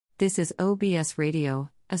This is OBS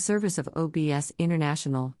Radio, a service of OBS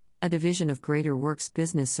International, a division of Greater Works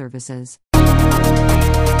Business Services.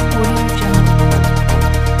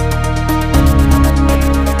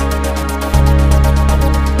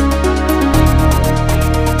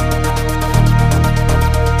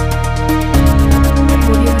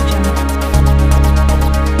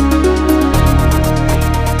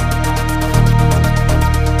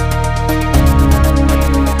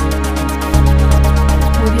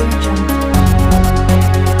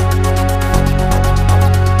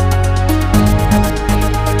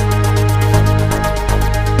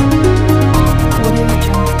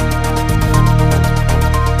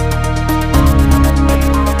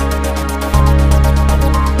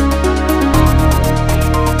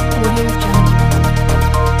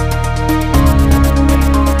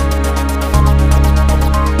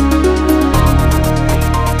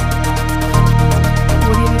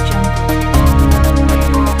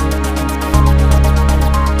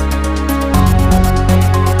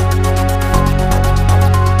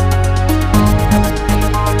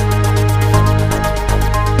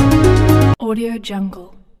 Audio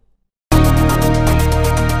Jungle.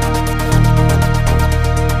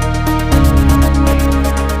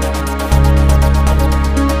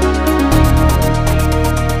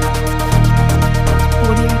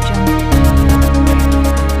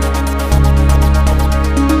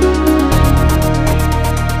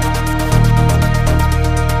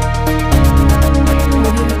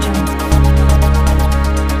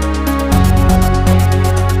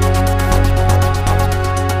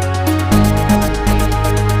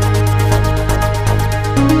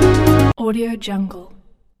 Audio Jungle.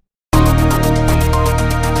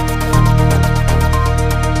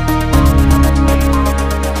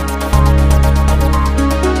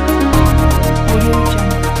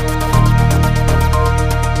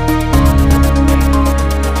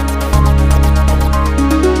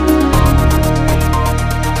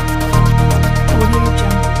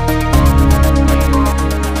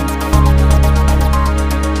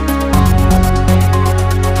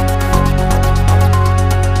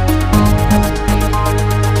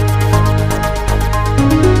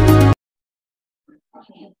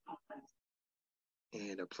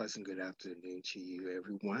 And a pleasant good afternoon to you,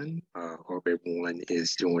 everyone. Hope everyone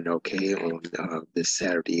is doing okay on this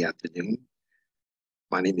Saturday afternoon.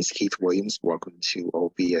 My name is Keith Williams. Welcome to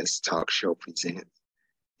OBS Talk Show Presents.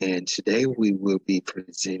 And today we will be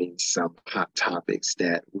presenting some hot topics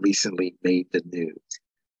that recently made the news.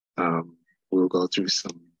 We'll go through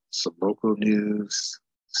some local news,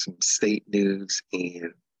 some state news,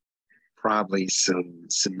 and probably some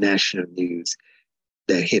national news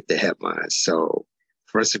that hit the headlines. So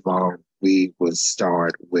first of all, we will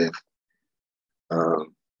start with the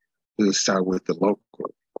local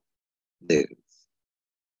news.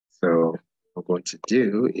 So what I'm going to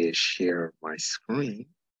do is share my screen.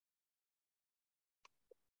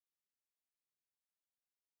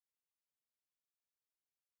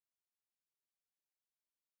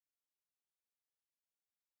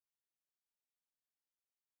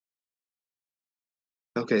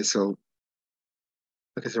 Okay, so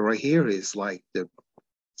right here is like the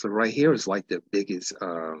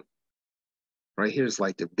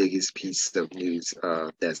biggest piece of news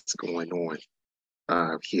that's going on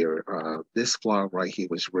here. This blog right here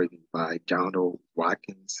was written by Donald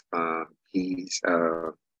Watkins. He's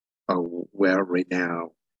a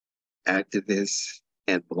well-renowned activist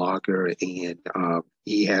and blogger, and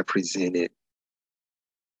he had presented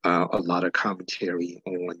a lot of commentary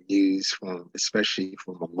on news especially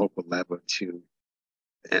from a local level to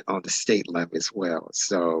on the state level as well.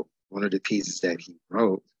 So one of the pieces that he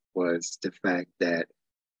wrote was the fact that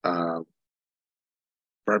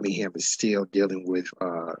Birmingham is still dealing with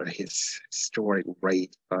his historic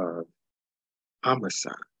rate of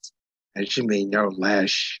homicides. As you may know,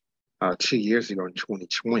 2 years ago in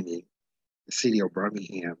 2020, the city of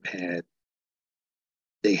Birmingham had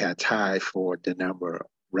tied for the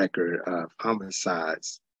record of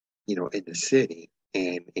homicides, in the city.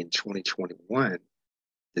 And in 2021,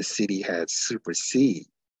 the city had superseded,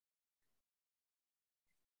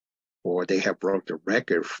 or they have broke the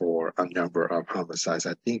record for a number of homicides.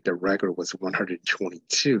 I think the record was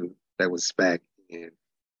 122 that was tied in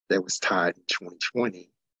 2020.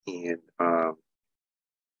 And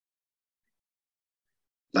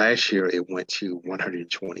last year it went to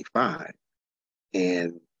 125.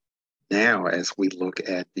 And now, as we look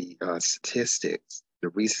at the statistics, the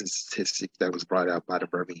recent statistics that was brought out by the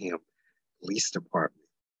Birmingham Police Department,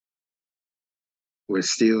 we're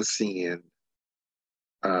still seeing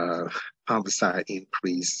homicide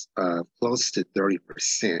increase close to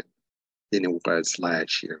 30% than it was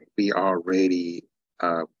last year. We already,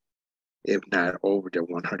 if not over the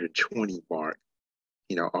 120 mark,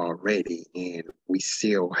 already, and we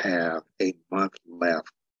still have a month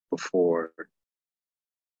left before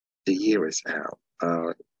the year is out.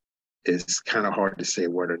 It's kind of hard to say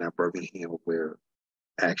whether or not Birmingham will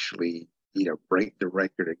actually either break the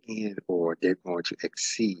record again or they're going to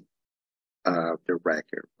exceed the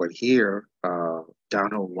record. But here,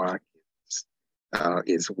 Donald Watkins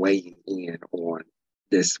is weighing in on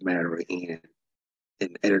this matter in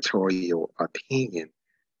an editorial opinion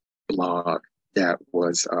blog that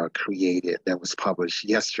was created, that was published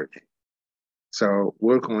yesterday. So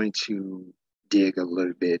we're going to dig a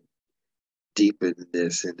little bit deeper in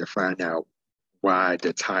this and to find out why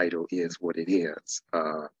the title is what it is.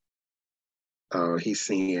 He's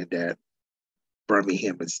saying that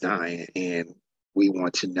Birmingham is dying, and we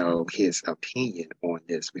want to know his opinion on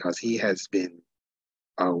this because he has been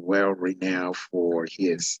well renowned for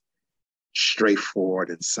his straightforward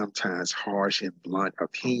and sometimes harsh and blunt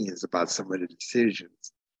opinions about some of the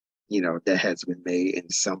decisions, that has been made and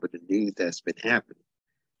some of the news that's been happening.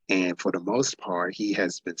 And for the most part, he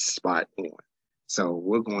has been spot on. So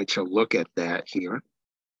we're going to look at that here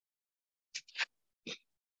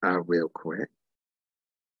real quick.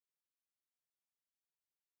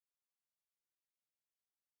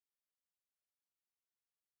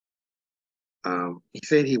 He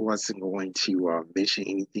said he wasn't going to mention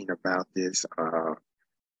anything about this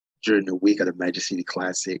during the week of the Magic City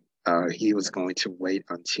Classic. He was going to wait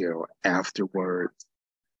until afterwards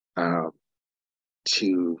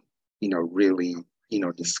to, really,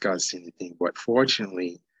 discuss anything. But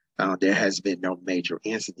fortunately, there has been no major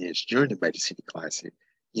incidents during the Magic City Classic,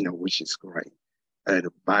 which is great. And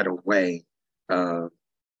by the way,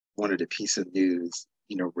 one of the pieces of news,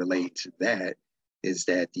 related to that is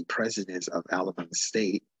that the presidents of Alabama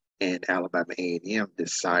State and Alabama A&M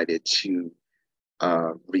decided to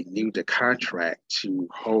renew the contract to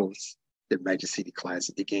host the Magic City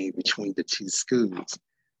Classic. The game between the two schools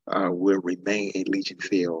will remain in Legion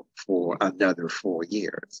Field for another 4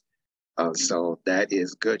 years. So that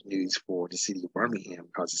is good news for the city of Birmingham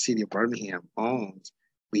because the city of Birmingham owns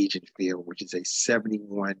Legion Field, which is a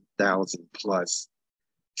 71,000 plus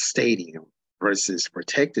stadium versus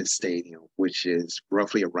Protected Stadium, which is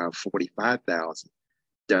roughly around 45,000.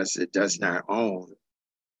 The city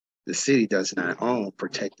does not own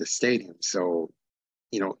Protected Stadium. So,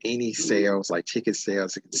 any sales like ticket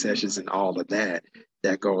sales and concessions and all of that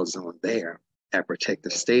goes on there at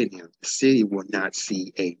Protected Stadium, the city will not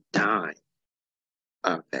see a dime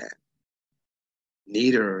of that.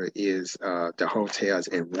 Neither is the hotels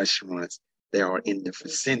and restaurants that are in the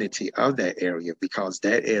vicinity of that area because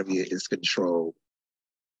that area is controlled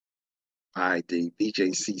by the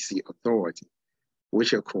BJCC Authority,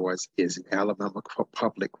 which of course is an Alabama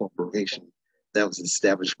public corporation that was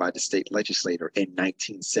established by the state legislature in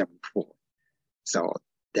 1974. So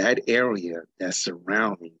that area that's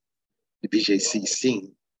surrounding the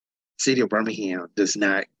BJCC, city of Birmingham does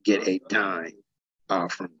not get a dime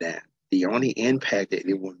from that. The only impact that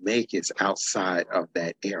it will make is outside of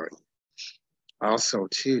that area. Also,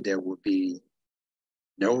 too, there would be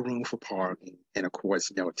no room for parking and, of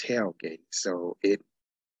course, no tailgating. So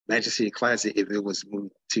Magic City Classic, if it was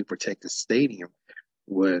moved to Protected Stadium,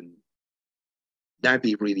 would not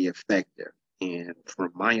be really effective. And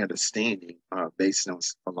from my understanding, based on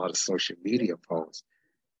a lot of social media posts,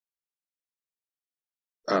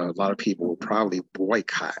 a lot of people will probably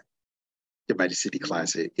boycott the Magic City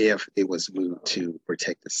Classic if it was moved to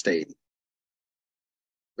Protected Stadium.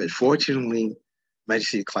 But fortunately, Magic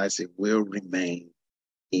City Classic will remain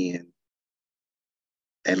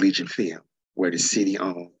at Legion Field, where the city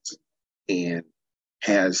owns and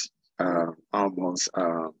has almost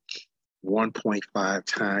 1.5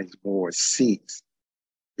 times more seats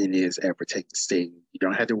than is at Protected Stadium. You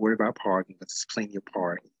don't have to worry about parking, but there's plenty of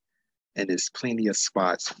parking. And there's plenty of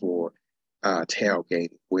spots for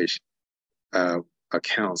tailgating, which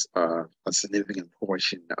accounts a significant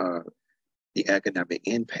portion of the economic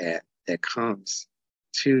impact that comes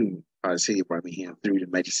to the city of Birmingham through the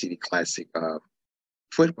Magic City Classic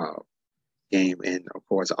football game, and of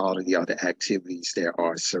course all of the other activities that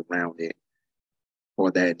are surrounded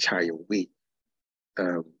for that entire week.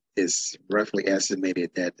 It's roughly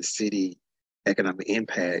estimated that the city economic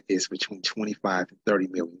impact is between $25 and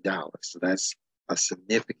 $30 million. So that's a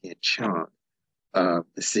significant chunk of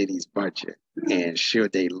the city's budget. And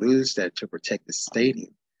should they lose that to Protect the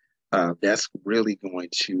stadium, that's really going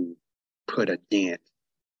to put a dent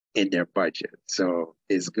in their budget. So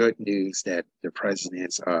it's good news that the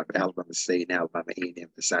presidents of Alabama State and Alabama A&M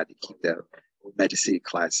decided to keep the Magic City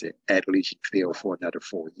Classic at Legion Field for another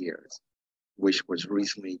 4 years, which was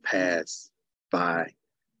recently passed by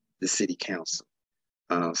the city council.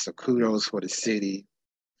 So kudos for the city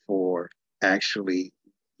for actually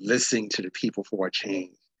listening to the people for a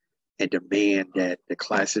change and demand that the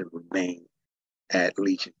classic remain at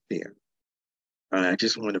Legion Field. I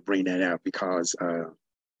just want to bring that out because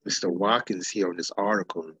Mr. Watkins here in this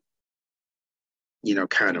article,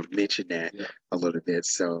 kind of mentioned that a little bit.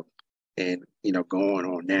 So, and, going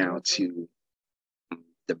on now to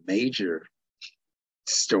the major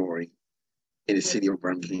story in the city of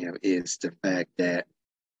Birmingham is the fact that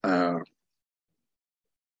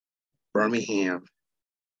Birmingham,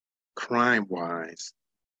 crime-wise,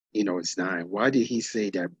 is dying. Why did he say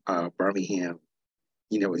that Birmingham,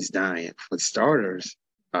 is dying? For starters,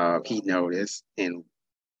 he noticed, and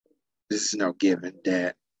this is no given,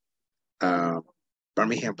 that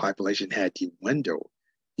Birmingham population had dwindled,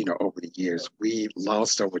 over the years. We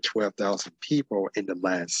lost over 12,000 people in the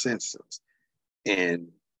last census. And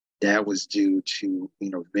that was due to,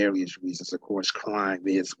 various reasons. Of course, crime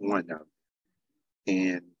is one of them.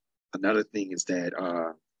 And another thing is that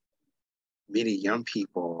many young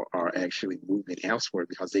people are actually moving elsewhere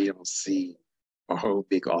because they don't see a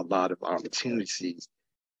lot of opportunities,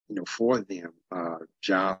 for them,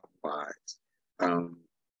 job-wise.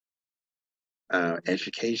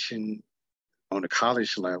 Education on the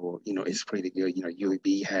college level, is pretty good.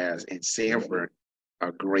 UAB has, and Sanford, a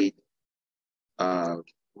great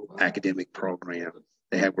academic program.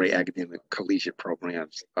 They have great academic collegiate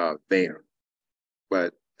programs there.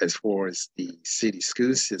 But as far as the city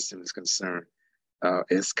school system is concerned,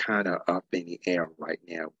 it's kind of up in the air right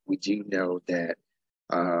now. We do know that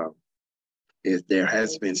there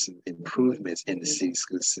has been some improvements in the city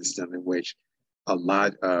school system in which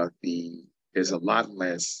there's a lot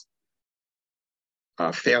less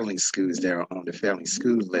failing schools that are on the failing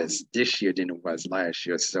school list this year than it was last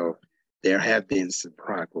year. So there have been some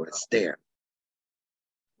progress there.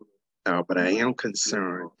 But I am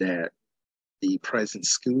concerned that the present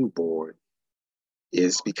school board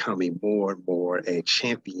is becoming more and more a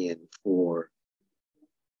champion for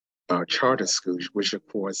charter schools, which of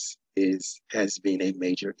course has been a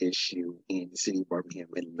major issue in the city of Birmingham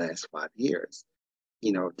in the last 5 years.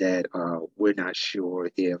 That we're not sure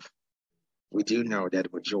if we do know that the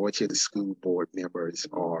majority of the school board members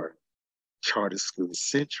are charter school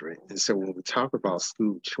centric. And so when we talk about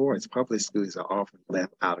school choice, public schools are often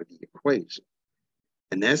left out of the equation.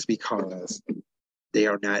 And that's because they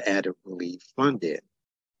are not adequately funded,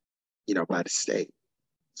 by the state.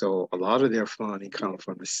 So a lot of their funding comes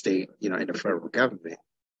from the state, and the federal government.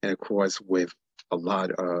 And of course, with a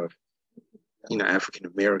lot of,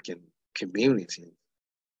 African-American communities,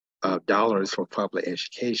 dollars for public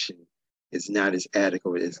education is not as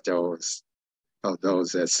adequate as those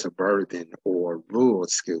at suburban or rural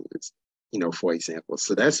schools, for example.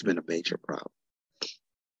 So that's been a major problem.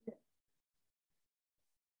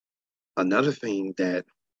 Another thing that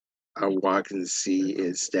Watkins see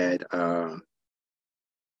is that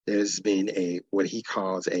there's been what he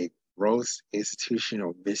calls a gross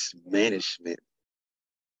institutional mismanagement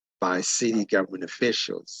by city government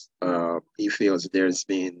officials. He feels there's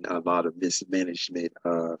been a lot of mismanagement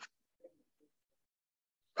of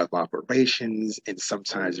operations and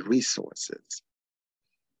sometimes resources.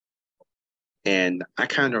 And I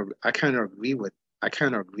kind of agree with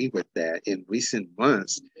that. In recent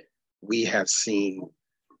months, we have seen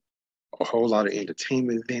a whole lot of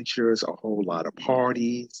entertainment ventures, a whole lot of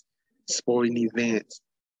parties, sporting events,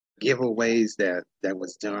 giveaways that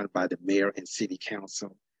was done by the mayor and city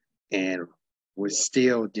council. And we're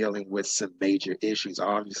still dealing with some major issues.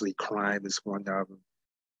 Obviously, crime is one of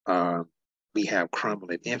them. We have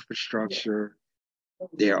crumbling infrastructure.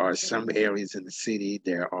 There are some areas in the city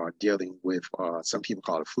that are dealing with, some people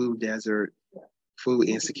call it food desert, food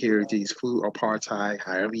insecurities, food apartheid,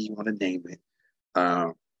 however you want to name it.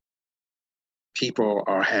 People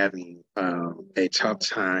are having a tough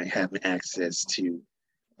time having access to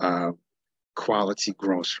quality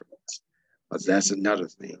groceries. That's another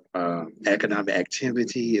thing. Economic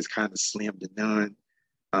activity is kind of slim to none.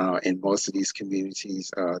 In most of these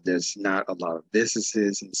communities, there's not a lot of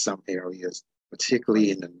businesses in some areas,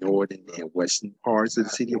 particularly in the northern and western parts of the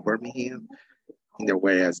city of Birmingham.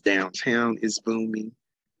 Whereas downtown is booming,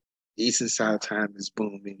 eastern side of town is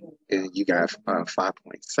booming, and you got 5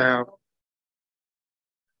 Point South.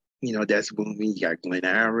 That's booming. You got Glen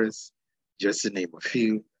Iris, just to name a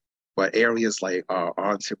few. But areas like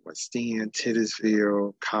Arlington West End,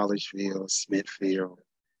 Titusville, Collegeville, Smithfield,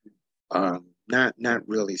 not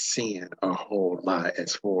really seeing a whole lot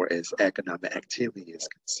as far as economic activity is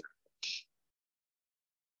concerned.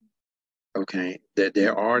 Okay, that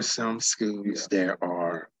there are some schools that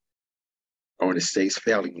are on the state's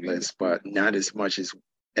failing list, but not as much as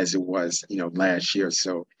it was, last year.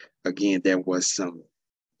 So again, there was some,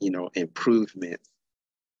 improvement,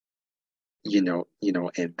 in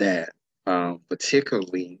that,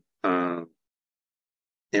 particularly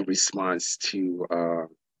in response to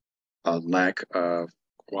a lack of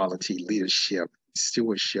quality leadership,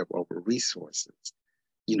 stewardship over resources,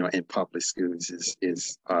 in public schools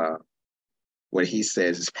is what he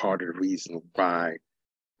says is part of the reason why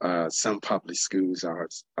some public schools are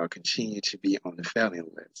continue to be on the failing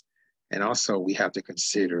list. And also, we have to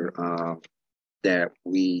consider that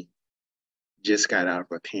we just got out of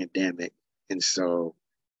a pandemic, and so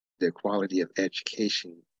the quality of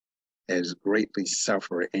education has greatly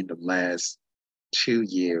suffered in the last 2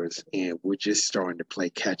 years, and we're just starting to play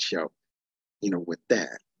catch up, with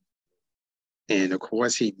that. And of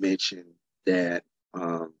course, he mentioned that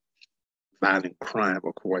violent crime,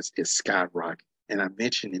 of course, is skyrocketing. And I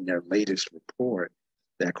mentioned in their latest report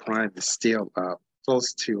that crime is still up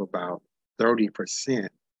close to about 30%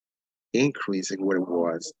 increase in what it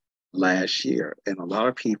was last year. And a lot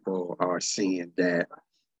of people are seeing that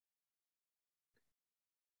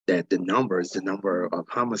the number of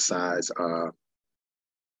homicides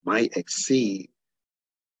might exceed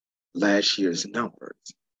last year's numbers.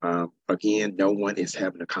 Again, no one is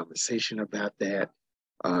having a conversation about that.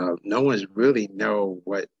 No one's really know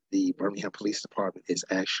what the Birmingham Police Department is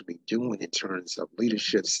actually doing in terms of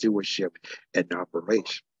leadership, stewardship, and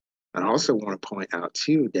operation. I also want to point out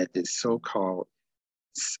too that this so-called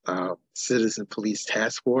Citizen Police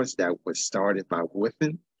Task Force that was started by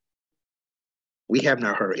Whiffen, we have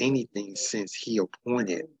not heard anything since he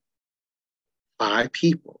appointed 5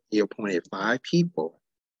 people. He appointed 5 people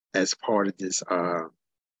as part of this, I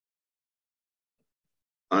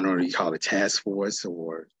don't know what you call it, task force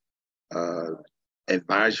or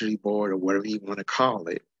advisory board or whatever you want to call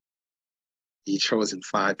it. He chosen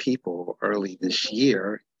 5 people early this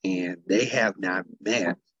year, and they have not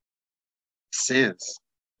met since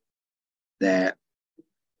that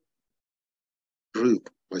group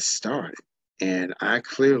was started. And I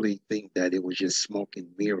clearly think that it was just smoke and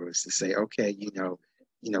mirrors to say, okay, we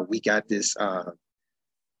got this,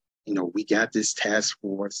 we got this task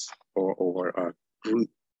force or a group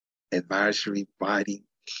advisory body,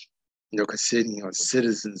 consisting of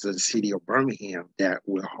citizens of the city of Birmingham that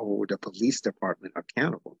will hold the police department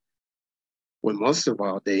accountable. When most of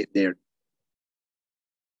all, they're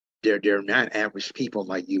not average people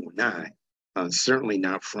like you and I, certainly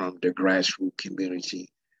not from the grassroots community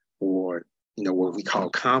or what we call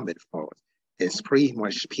common folk. It's pretty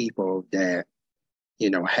much people that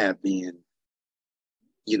have been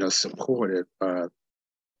supportive of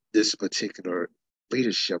this particular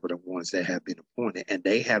leadership of the ones that have been appointed, and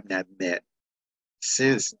they have not met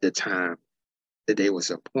since the time that they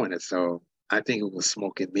was appointed. So I think it was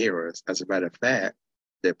smoke and mirrors. As a matter of fact,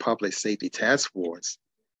 the Public Safety Task Force,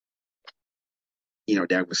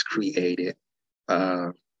 that was created,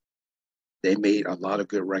 they made a lot of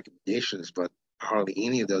good recommendations, but hardly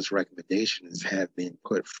any of those recommendations have been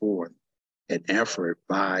put forth an effort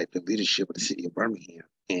by the leadership of the city of Birmingham.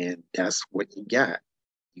 And that's what you got.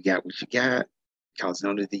 You got what you got because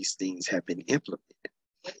none of these things have been implemented.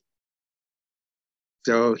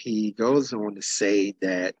 So he goes on to say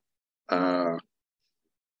that that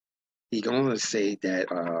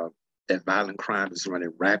violent crime is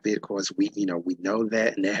running rapid. Of course, we know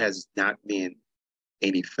that, and there has not been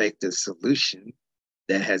an effective solution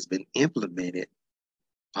that has been implemented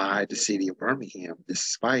by the city of Birmingham,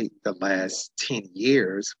 despite the last 10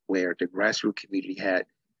 years where the grassroots community had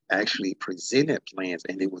actually presented plans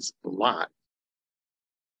and it was blocked.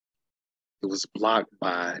 It was blocked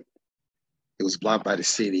by the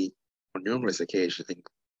city on numerous occasions,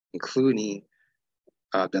 including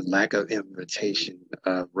the lack of implementation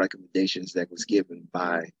of recommendations that was given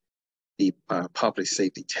by the Public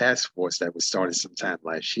Safety Task Force that was started sometime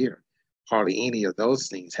last year. Hardly any of those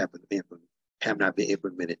things have not been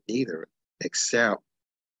implemented either, except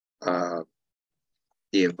the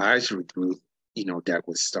advisory group, that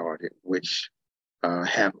was started, which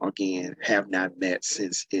have not met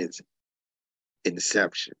since its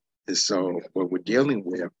inception. And so what we're dealing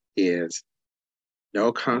with is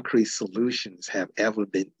no concrete solutions have ever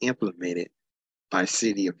been implemented by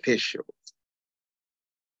city officials.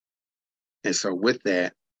 And so with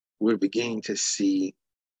that, we're beginning to see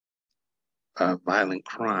violent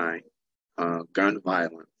crime, gun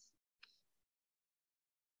violence,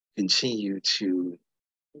 continue to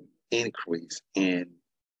increase, and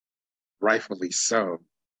rightfully so.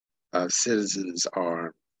 Citizens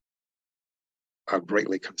are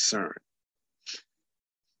greatly concerned.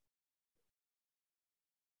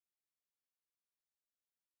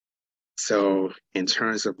 So in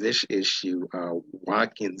terms of this issue,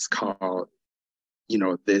 Watkins called,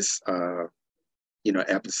 this,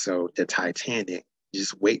 episode, the Titanic,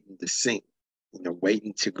 just waiting to sink,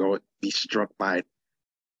 waiting to go be struck by it.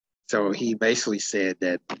 So he basically said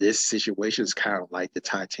that this situation is kind of like the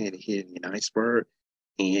Titanic hitting an iceberg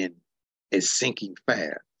and it's sinking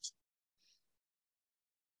fast.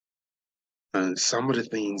 Some of the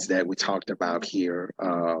things that we talked about here,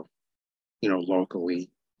 locally,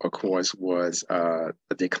 of course, was a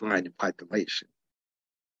decline in population.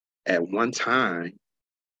 At one time,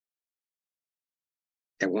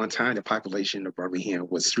 the population of Birmingham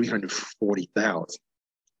was 340,000.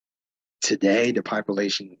 Today, the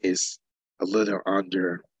population is a little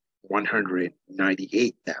under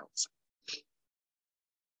 198,000.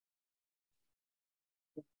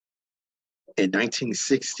 In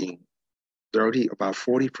 1960, about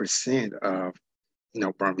 40% of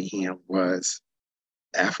Birmingham was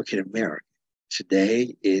African American.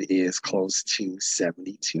 Today, it is close to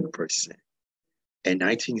 72%. In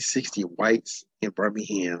 1960, whites in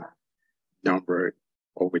Birmingham numbered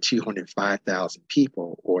over 205,000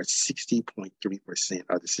 people, or 60.3%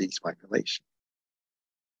 of the city's population.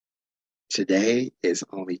 Today is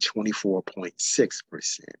only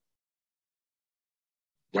 24.6%.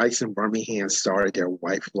 Whites in Birmingham started their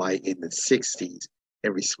white flight in the 60s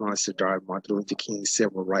in response to Dr. Martin Luther King's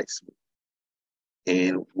civil rights movement.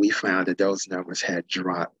 And we found that those numbers had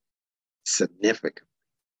dropped significantly.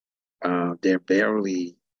 They're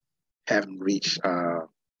barely haven't reached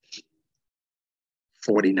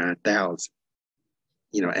 49,000,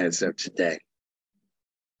 as of today.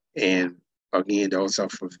 And again, those are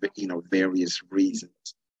for, various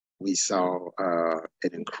reasons. We saw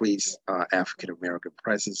an increased African-American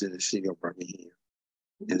presence in the city of Birmingham.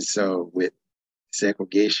 And so with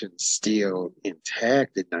segregation still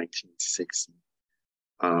intact in 1960,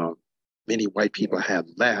 many white people have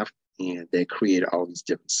left and they created all these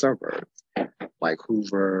different suburbs like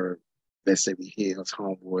Hoover, Vestavia Hills,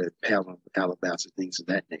 Homewood, Pelham, Alabaster, things of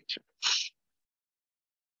that nature.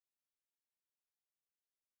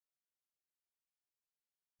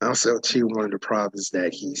 Also, too, one of the problems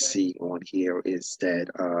that he see on here is that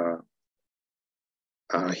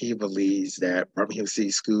he believes that Birmingham City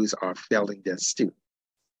schools are failing their students.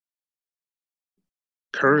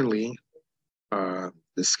 Currently,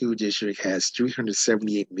 the school district has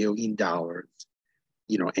 $378 million,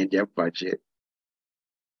 in their budget.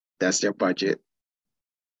 That's their budget.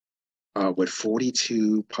 With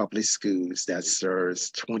 42 public schools that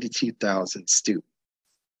serves 22,000 students.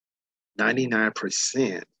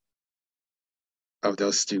 99% of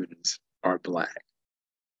those students are Black.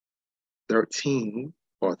 13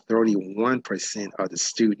 or 31% of the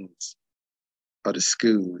students of the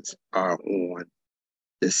schools are on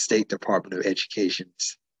the State Department of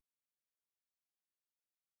Education's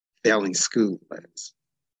failing school list.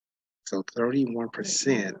 So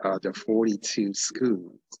 31% of the 42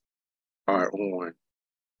 schools are on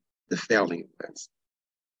the failing list.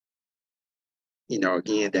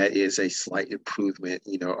 Again, that is a slight improvement,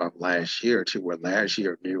 of last year, to where last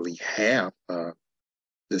year nearly half of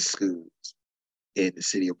the schools in the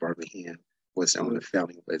city of Birmingham was on the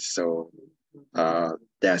failing list. So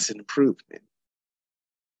that's an improvement.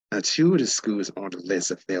 Now, two of the schools on the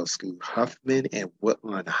list of failed schools, Huffman and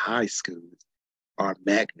Woodlawn High Schools, are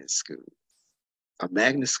magnet schools. A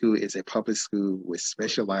magnet school is a public school with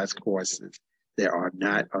specialized courses that are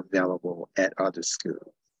not available at other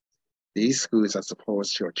schools. These schools are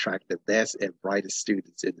supposed to attract the best and brightest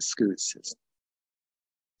students in the school system.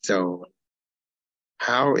 So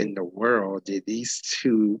how in the world did these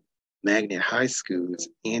two magnet high schools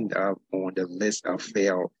end up on the list of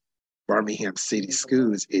failed Birmingham City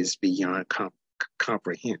schools is beyond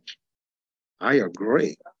comprehension. I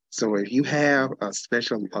agree. So if you have a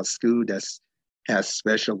school that has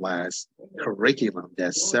specialized curriculum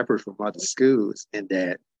that's separate from other schools, and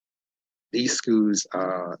that these schools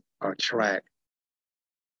attract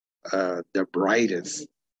the brightest,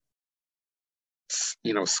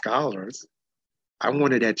 scholars, I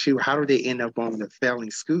wanted that too. How do they end up on the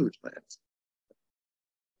failing schools list?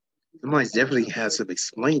 Somebody definitely has some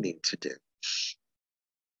explaining to do.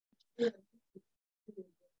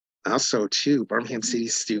 Also, too, Birmingham City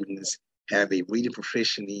students have a reading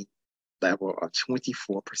proficiency level of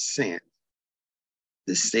 24%.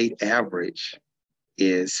 The state average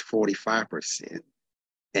is 45%,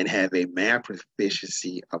 and have a math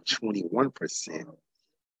proficiency of 21%,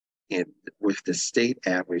 and with the state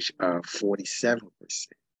average of 47%.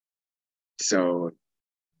 So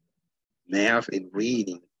math and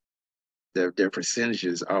reading, their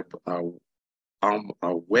percentages are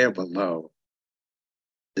well below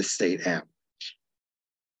the state average.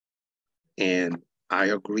 And I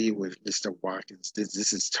agree with Mr. Watkins.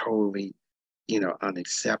 This is totally,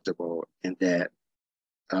 unacceptable, and that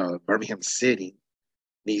Birmingham City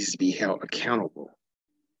needs to be held accountable,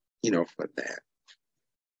 for that.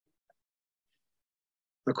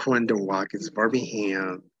 According to Watkins,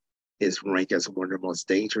 Birmingham is ranked as one of the most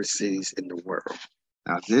dangerous cities in the world.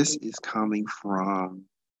 Now, this is coming from,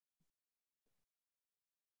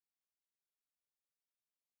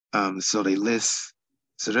 so there's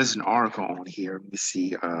an article on here. Let me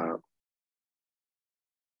see.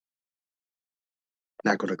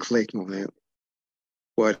 Not going to click on it,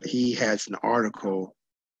 but he has an article,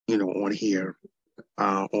 on here,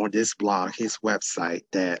 on this blog, his website,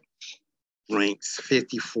 that ranks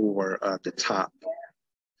 54 of the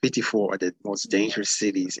most dangerous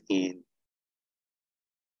cities in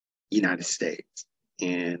the United States.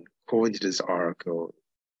 And according to this article,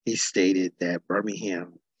 he stated that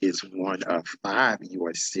Birmingham is one of 5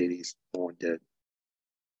 U.S. cities on the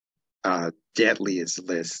deadliest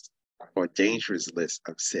list or dangerous list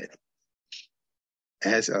of cities.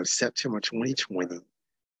 As of September 2020,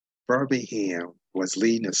 Birmingham was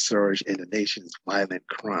leading a surge in the nation's violent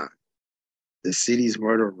crime. The city's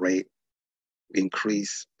murder rate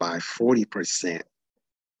increased by 40%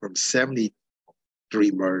 from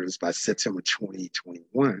 73 murders by September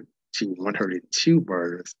 2021 to 102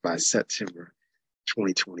 murders by September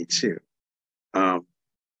 2022.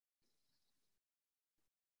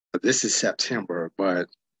 This is September, but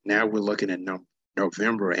now we're looking at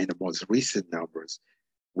November, and the most recent numbers,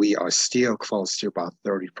 we are still close to about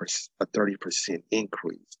a 30%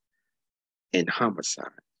 increase in homicide.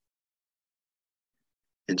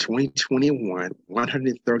 In 2021,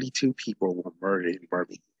 132 people were murdered in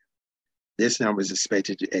Birmingham. This number is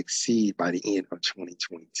expected to exceed by the end of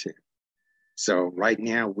 2022. So right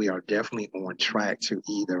now, we are definitely on track to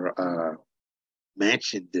either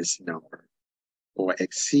matching this number or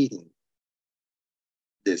exceeding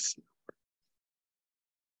this number.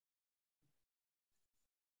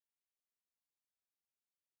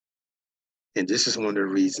 And this is one of the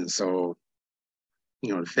reasons. So,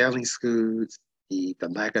 the failing schools, the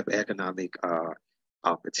lack of economic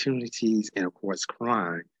opportunities, and of course,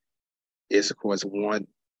 crime is, of course,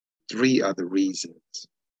 3 other reasons,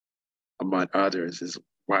 among others, is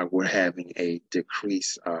why we're having a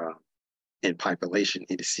decrease in population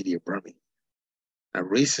in the city of Birmingham. Now,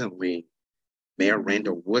 recently, Mayor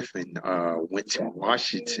Randall Woodfin went to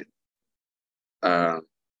Washington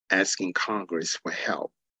asking Congress for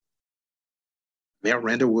help. Mayor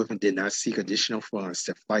Randall Woodfin did not seek additional funds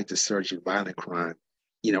to fight the surge in violent crime,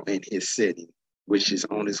 in his city, which is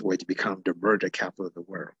on its way to become the murder capital of the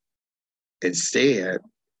world. Instead,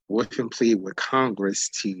 Woodfin pleaded with Congress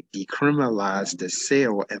to decriminalize the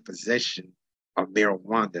sale and possession of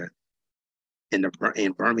marijuana in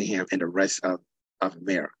Birmingham and the rest of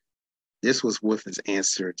America. This was Woodfin's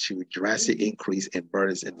answer to a drastic increase in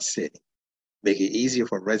murders in the city, making it easier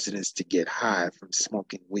for residents to get high from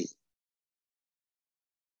smoking weed.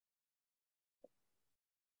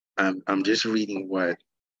 I'm just reading what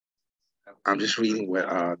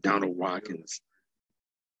Donald Watkins,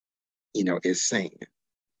 is saying.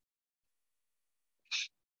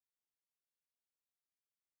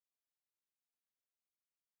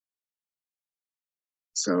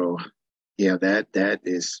 So, yeah, that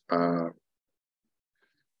is,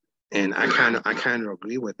 and I kind of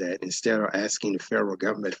agree with that. Instead of asking the federal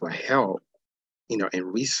government for help,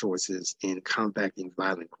 and resources in combating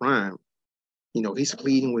violent crime, he's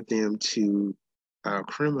pleading with them to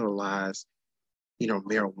criminalize,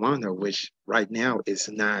 marijuana, which right now is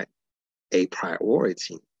not a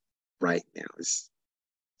priority right now.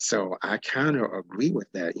 So I kind of agree with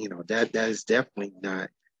that. That is definitely not,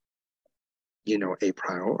 a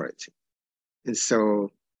priority. And so,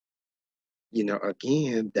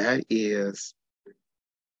 again, that is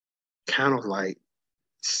kind of like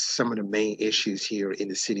some of the main issues here in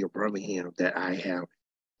the city of Birmingham that I have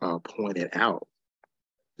pointed out,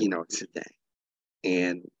 today.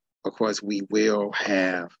 And of course, we will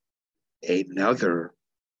have another,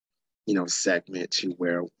 segment to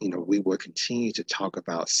where, we will continue to talk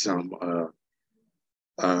about some of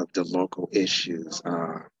the local issues.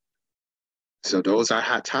 So those are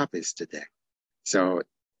hot topics today. So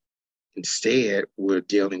instead, we're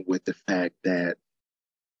dealing with the fact that,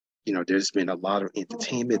 there's been a lot of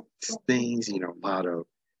entertainment things, a lot of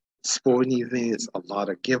sporting events, a lot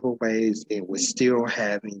of giveaways, and we're still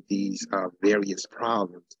having these various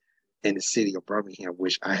problems in the city of Birmingham,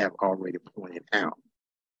 which I have already pointed out.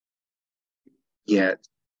 Yet,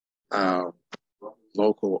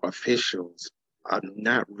 local officials are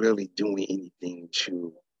not really doing anything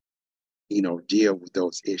to deal with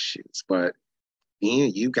those issues. But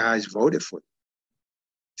you guys voted for it.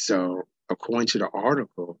 So according to the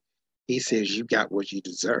article, he says you got what you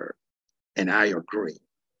deserve. And I agree.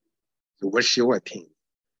 So what's your opinion?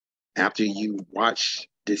 After you watch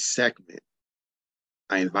this segment,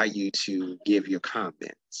 I invite you to give your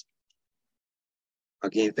comments.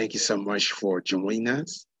 Again, thank you so much for joining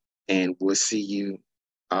us. And we'll see you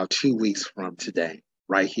 2 weeks from today,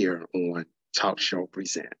 right here on Talk Show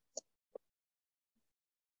Present.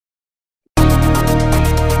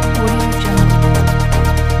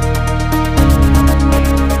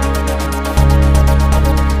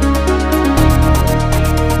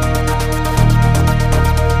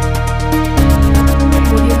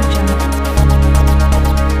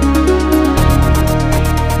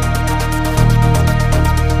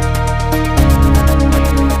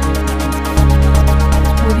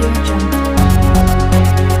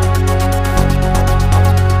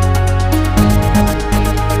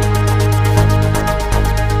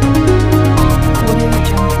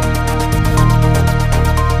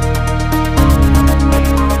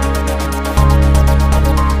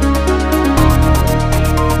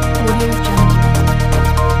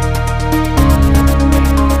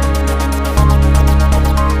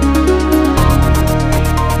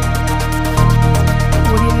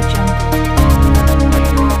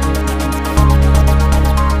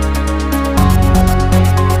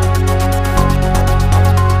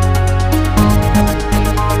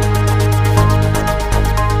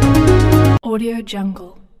 Audio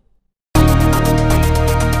Jungle.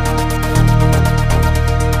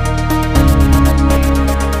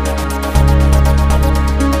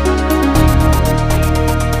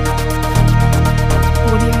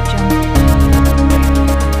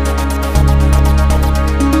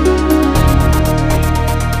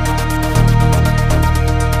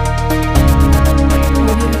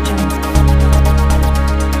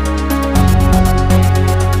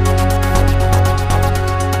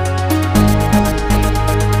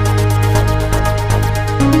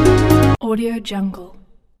 Audio Jungle.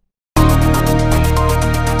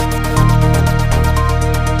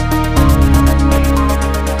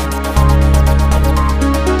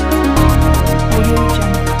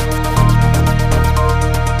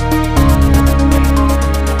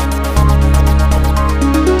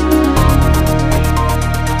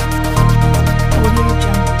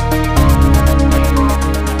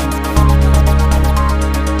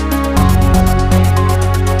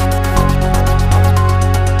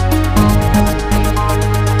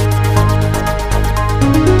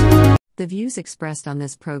 The views expressed on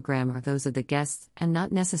this program are those of the guests and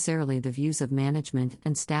not necessarily the views of management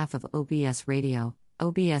and staff of OBS Radio,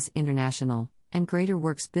 OBS International, and Greater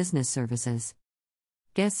Works Business Services.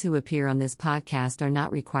 Guests who appear on this podcast are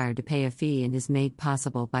not required to pay a fee and is made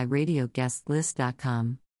possible by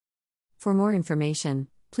RadioGuestList.com. For more information,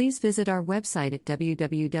 please visit our website at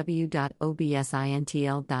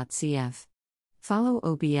www.obsintl.cf. Follow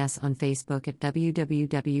OBS on Facebook at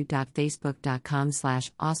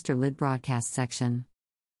www.facebook.com/Austerlid Broadcast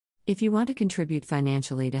If you want to contribute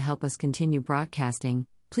financially to help us continue broadcasting,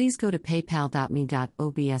 please go to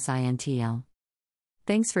paypal.me/obsintl.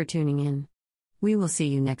 Thanks for tuning in. We will see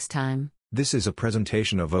you next time. This is a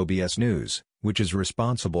presentation of OBS News, which is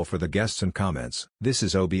responsible for the guests and comments. This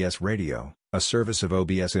is OBS Radio, a service of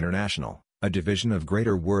OBS International, a division of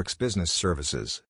Greater Works Business Services.